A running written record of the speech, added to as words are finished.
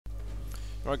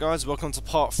Right guys, welcome to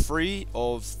part 3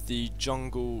 of the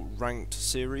Jungle Ranked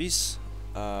series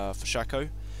for Shaco.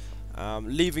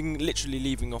 Literally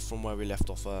leaving off from where we left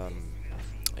off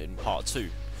in part 2.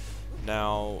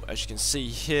 Now, as you can see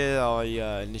here, I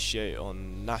initiate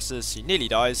on Nasus, he nearly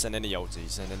dies, and then he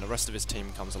ulties, and then the rest of his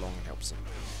team comes along and helps him.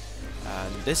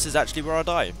 And this is actually where I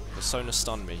die, because Sona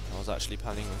stunned me. I was actually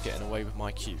planning on getting away with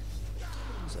my Q.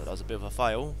 So that was a bit of a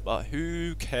fail, but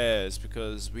who cares,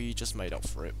 because we just made up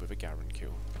for it with a Garen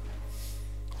kill.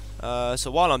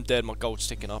 So while I'm dead, my gold's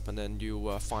ticking up, and then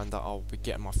you'll find that I'll be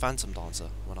getting my Phantom Dancer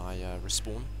when I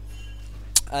respawn.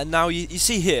 And now you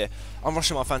see here, I'm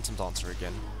rushing my Phantom Dancer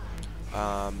again.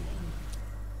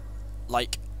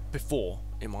 Like before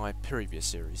in my previous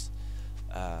series.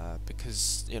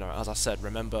 Because, you know, as I said,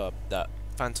 remember that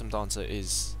Phantom Dancer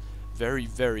is very,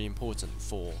 very important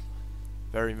for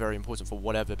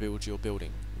whatever build you're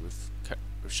building with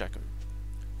Shaco.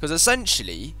 Because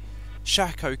essentially,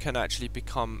 Shaco can actually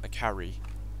become a carry,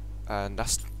 and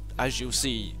that's, as you'll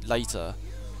see later,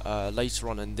 later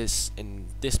on in this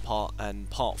part and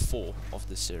part 4 of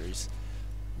this series,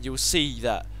 you'll see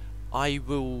that I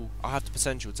have the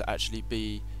potential to actually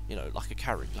be, you know, like a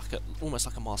carry, almost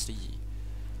like a Master Yi.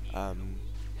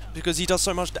 Because he does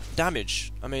so much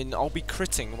damage. I mean, I'll be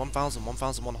critting 1000,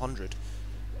 1100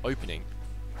 opening.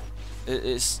 It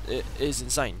is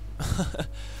insane.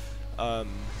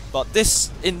 But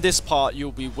in this part,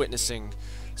 you'll be witnessing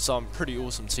some pretty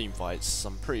awesome team fights,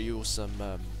 some pretty awesome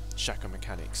Shaco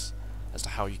mechanics as to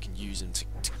how you can use him to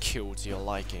kill to your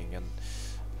liking, and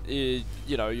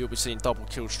you know, you'll be seeing double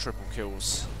kills, triple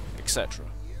kills, etc.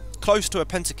 Close to a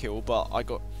pentakill, but I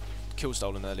got kill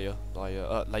stolen earlier by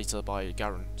later by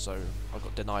Garen, so I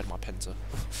got denied my penta,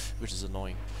 which is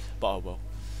annoying. But oh well.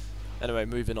 Anyway,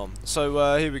 moving on.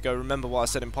 So here we go. Remember what I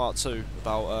said in part 2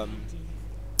 about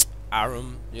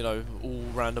Aram, you know, all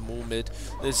random, all mid.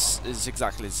 This is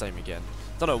exactly the same again.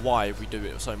 Don't know why we do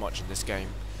it so much in this game,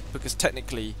 because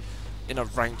technically in a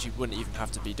ranked you wouldn't even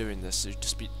have to be doing this. It'd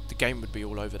just be, the game would be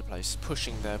all over the place,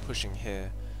 pushing there, pushing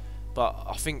here. But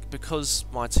I think because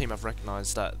my team have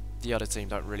recognised that the other team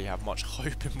don't really have much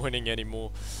hope in winning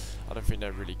anymore, I don't think they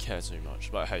really care too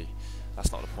much. But hey,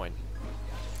 that's not the point.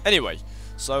 Anyway,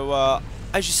 so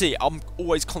as you see, I'm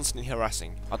always constantly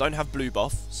harassing. I don't have blue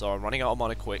buff, so I'm running out of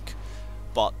mana quick.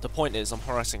 But the point is, I'm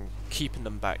harassing, keeping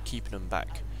them back,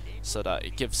 so that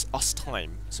it gives us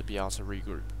time to be able to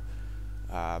regroup.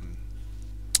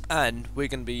 And we're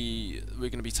gonna be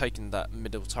taking that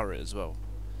middle turret as well.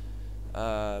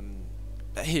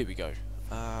 Here we go.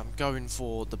 Going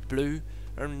for the blue.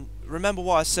 And remember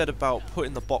what I said about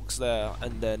putting the box there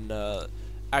and then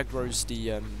aggro's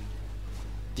the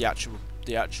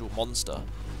actual monster,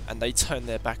 and they turn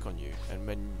their back on you, and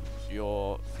when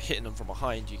you're hitting them from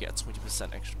behind, you get a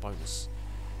 20% extra bonus,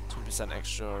 20%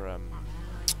 extra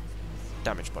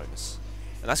damage bonus,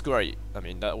 and that's great. I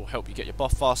mean, that will help you get your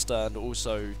buff faster, and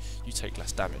also you take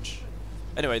less damage.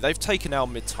 Anyway, they've taken our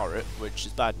mid turret, which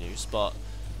is bad news, but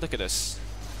look at this.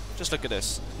 Just look at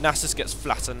this. Nasus gets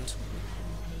flattened,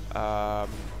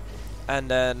 and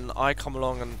then I come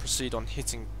along and proceed on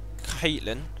hitting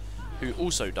Caitlyn, who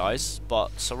also dies, but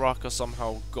Soraka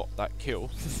somehow got that kill.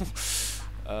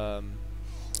 And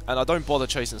I don't bother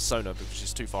chasing Sona because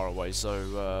she's too far away,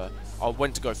 so I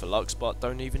went to go for Lux, but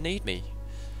don't even need me.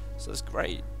 So it's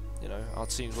great, you know, our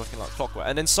team's working like clockwork.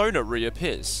 And then Sona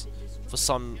reappears for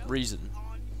some reason,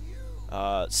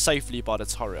 safely by the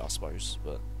turret, I suppose.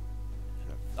 But you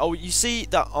know. Oh, you see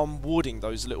that I'm warding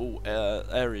those little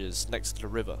areas next to the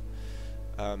river,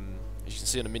 as you can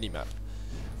see on the minimap.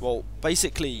 Well,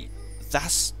 basically,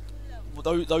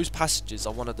 those passages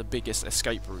are one of the biggest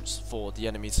escape routes for the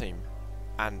enemy team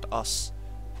and us.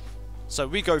 So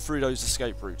we go through those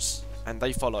escape routes and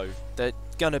they follow. They're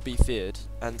gonna be feared,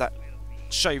 and that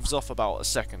shaves off about a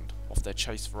second off their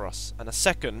chase for us. And a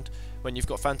second, when you've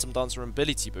got Phantom Dancer and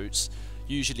ability boots,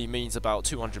 usually means about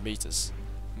 200 meters,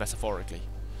 metaphorically.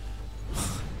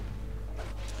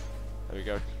 There we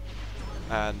go.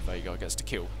 And Veigar gets to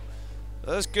kill.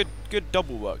 That's good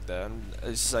double work there, and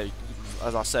as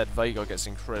I said, Veigar gets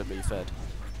incredibly fed.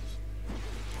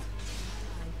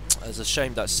 It's a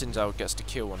shame that Sindel gets to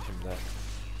kill on him there.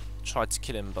 Tried to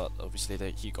kill him, but obviously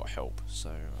he got help,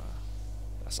 so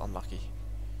that's unlucky.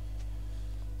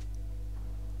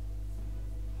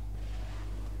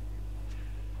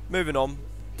 Moving on.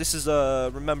 This is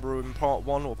remember in part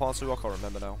 1 or part 2, I can't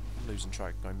remember now. I'm losing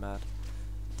track, going mad.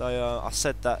 I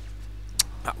said that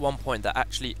at one point they're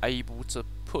actually able to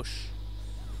push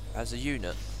as a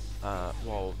unit.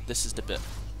 Well, this is the bit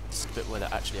where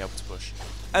they're actually able to push,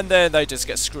 and then they just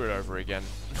get screwed over again.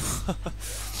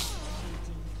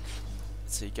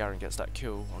 see Garen gets that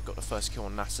kill. I got the first kill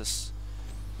on Nasus.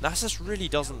 Nasus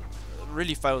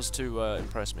really fails to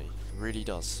impress me. Really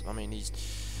does. I mean,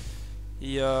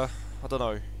 I don't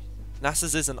know.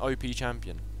 Nasus is an OP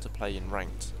champion to play in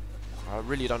ranked. I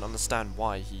really don't understand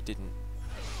why he didn't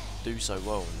do so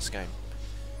well in this game.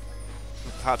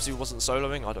 Perhaps he wasn't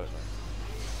soloing, I don't know.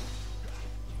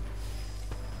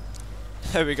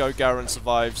 There we go, Garen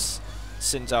survives.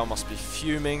 Sindel must be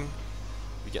fuming.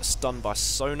 We get stunned by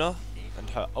Sona and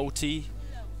her ulti.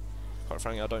 Quite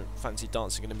frankly, I don't fancy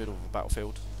dancing in the middle of a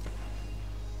battlefield.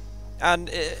 And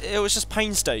it was just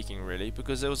painstaking, really,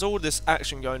 because there was all this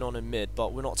action going on in mid,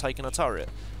 but we're not taking a turret.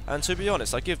 And to be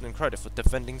honest, I give them credit for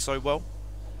defending so well.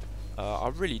 I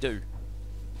really do.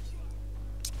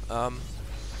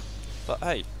 But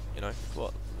hey, you know,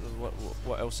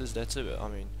 what else is there to it? I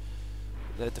mean,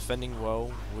 they're defending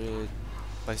well. We're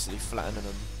basically flattening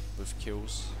them with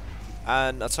kills.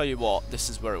 And I'll tell you what, this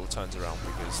is where it all turns around,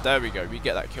 because there we go, we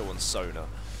get that kill on Sona.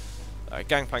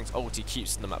 Gangplank's ulti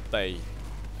keeps them at bay.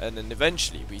 And then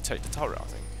eventually we take the turret, I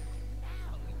think.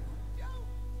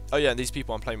 Oh yeah, and these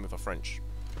people I'm playing with are French.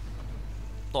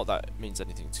 Not that it means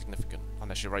anything significant,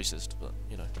 unless you're racist, but,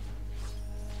 you know.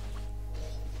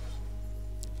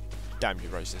 Damn you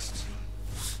racists.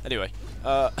 Anyway,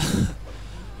 that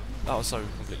was so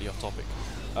completely off topic.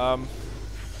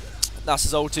 That's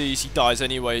his ultis, he dies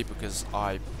anyway because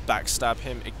I backstab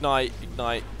him. Ignite,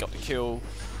 got the kill.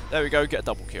 There we go, get a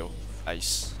double kill.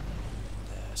 Ace.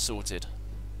 Yeah, sorted.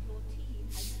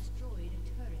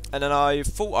 And then I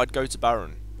thought I'd go to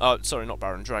Baron. Oh, sorry, not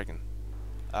Baron, Dragon.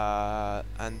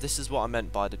 And this is what I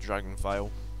meant by the Dragon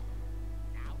fail.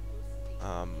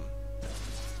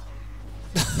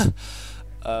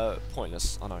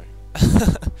 Pointless, I know.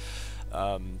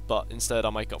 But instead I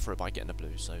make up for it by getting a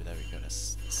blue, so there we go,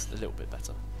 that's a little bit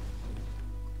better.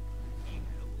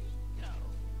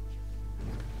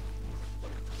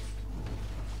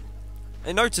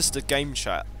 I noticed the game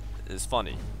chat is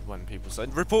funny when people say,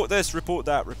 report this, report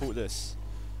that, report this.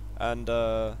 And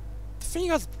the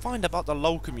thing I find about the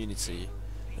LoL community,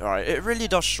 alright, it really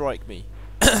does strike me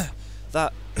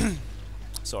that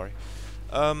sorry,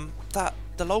 that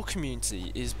the LoL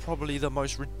community is probably the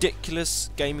most ridiculous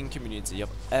gaming community I've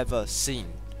ever seen.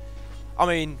 I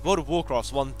mean, World of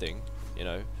Warcraft's one thing, you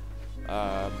know,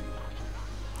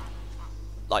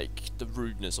 like the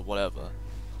rudeness or whatever,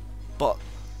 but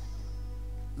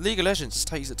League of Legends just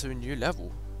takes it to a new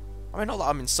level. I mean, not that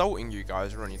I'm insulting you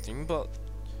guys or anything, but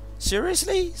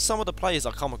seriously, some of the players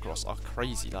I come across are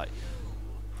crazy. Like,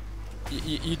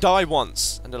 you die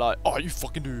once, and they're like, "Oh, you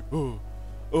fucking noob!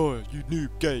 Oh, you noob,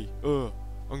 gay!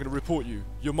 I'm gonna report you.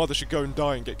 Your mother should go and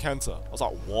die and get cancer." I was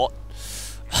like, "What?"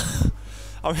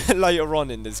 I mean, later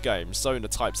on in this game, Sona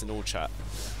types in all chat,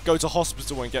 "Go to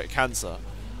hospital and get cancer."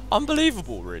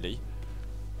 Unbelievable, really.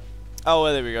 Oh,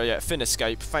 well, there we go. Yeah, Finn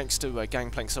escape thanks to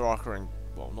Gangplank, Soraka, and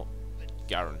well, not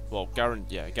Garen. Well, Garen,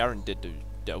 yeah, Garen did do.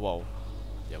 Yeah, well,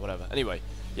 yeah, whatever. Anyway,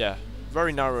 yeah,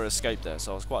 very narrow escape there,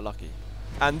 so I was quite lucky.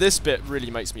 And this bit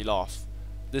really makes me laugh.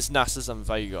 This Nasus and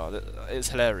Veigar, it's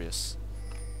hilarious.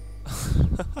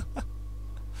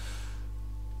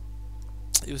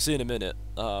 You'll see in a minute.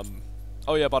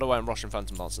 Oh yeah, by the way, I'm Russian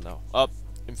Phantom Dancer now.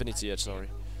 Infinity Edge, sorry.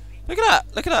 Look at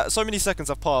that! Look at that! So many seconds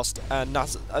have passed, and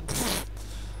Nasus.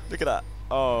 Look at that!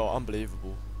 Oh,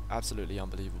 unbelievable! Absolutely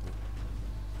unbelievable.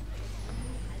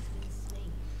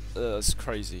 It's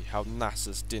crazy how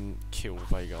Nasus didn't kill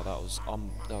Veigar. That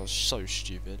was so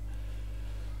stupid.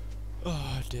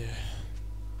 Oh dear.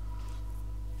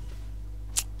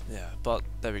 Yeah, but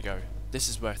there we go. This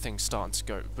is where things start to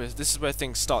go. This is where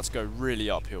things start to go really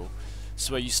uphill. This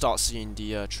is where you start seeing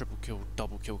the triple kill,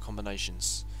 double kill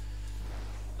combinations.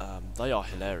 They are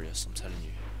hilarious, I'm telling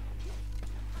you.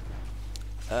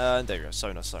 And there you go,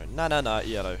 Sona. Nah,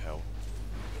 yellow hell.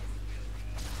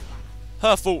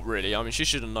 Her fault, really. I mean, she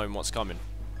should have known what's coming.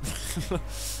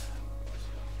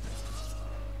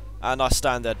 And I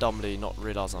stand there dumbly, not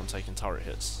realising I'm taking turret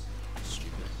hits.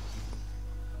 Stupid.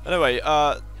 Anyway,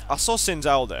 I saw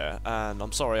Sindel there, and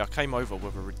I'm sorry, I came over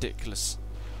with a ridiculous...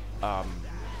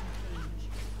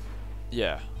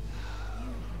 yeah.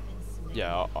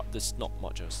 Yeah, there's not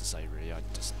much else to say, really. I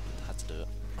just had to do it.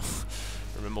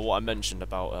 Remember what I mentioned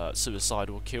about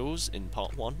suicidal kills in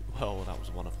part 1? Well, that was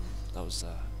one of them. That was...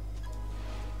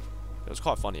 it was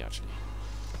quite funny, actually.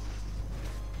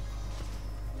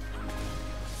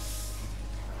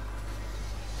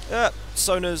 Yeah,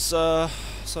 Sona's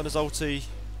ulti,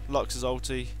 Lux's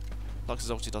ulti. Lux's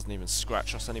ulti doesn't even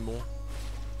scratch us anymore.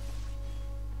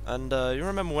 And you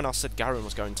remember when I said Garen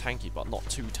was going tanky, but not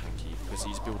too tanky, because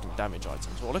he's building damage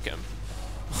items. Well, look at him.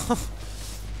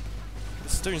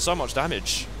 It's doing so much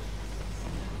damage.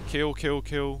 Kill, kill,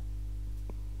 kill.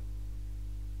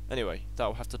 Anyway,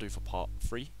 that'll have to do for part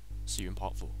 3. See you in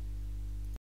part 4.